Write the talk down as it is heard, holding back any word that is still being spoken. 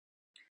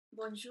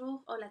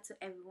Bonjour, hola to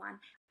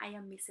everyone. I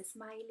am Mrs.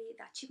 Miley,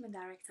 the Achievement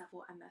Director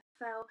for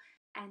MFL.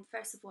 And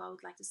first of all, I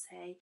would like to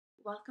say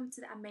welcome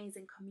to the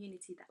amazing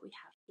community that we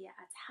have here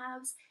at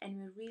HABS, and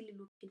we're really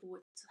looking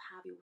forward to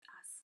have you with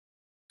us.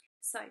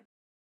 So,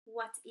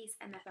 what is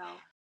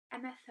MFL?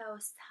 MFL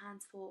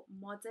stands for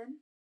Modern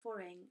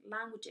Foreign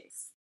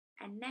Languages.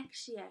 And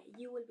next year,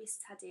 you will be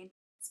studying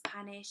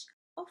Spanish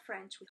or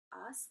French with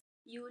us.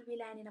 You will be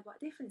learning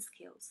about different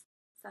skills,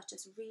 such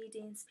as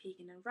reading,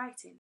 speaking, and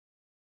writing.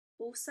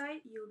 Also,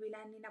 you'll be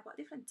learning about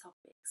different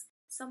topics.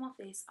 Some of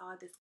these are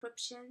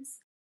descriptions,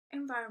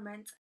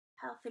 environment,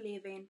 healthy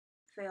living,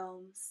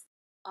 films,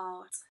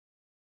 art,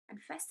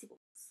 and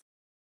festivals.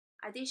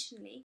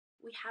 Additionally,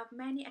 we have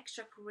many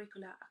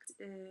extracurricular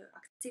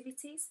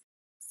activities.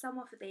 Some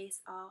of these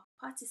are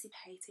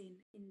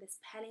participating in the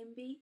spelling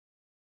bee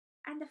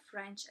and the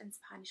French and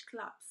Spanish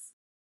clubs.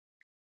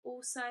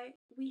 Also,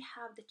 we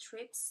have the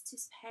trips to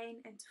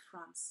Spain and to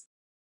France.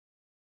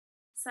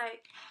 So,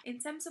 in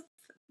terms of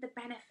the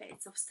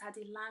benefits of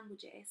studying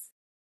languages,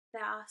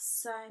 there are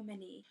so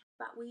many,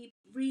 but we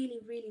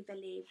really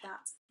believe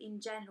that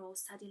in general,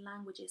 studying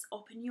languages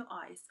open your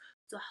eyes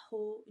to a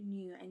whole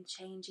new and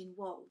changing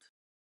world.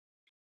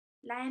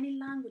 Learning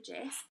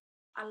languages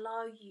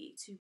allow you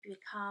to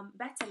become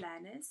better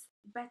learners,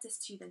 better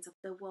students of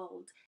the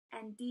world,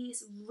 and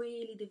this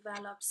really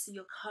develops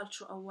your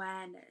cultural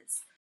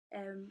awareness.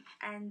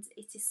 And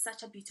it is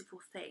such a beautiful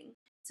thing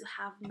to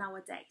have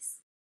nowadays.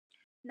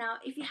 Now,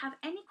 if you have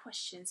any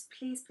questions,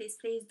 please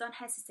don't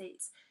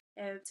hesitate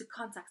to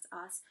contact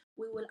us.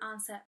 We will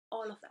answer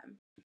all of them.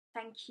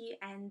 Thank you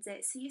and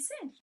see you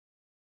soon.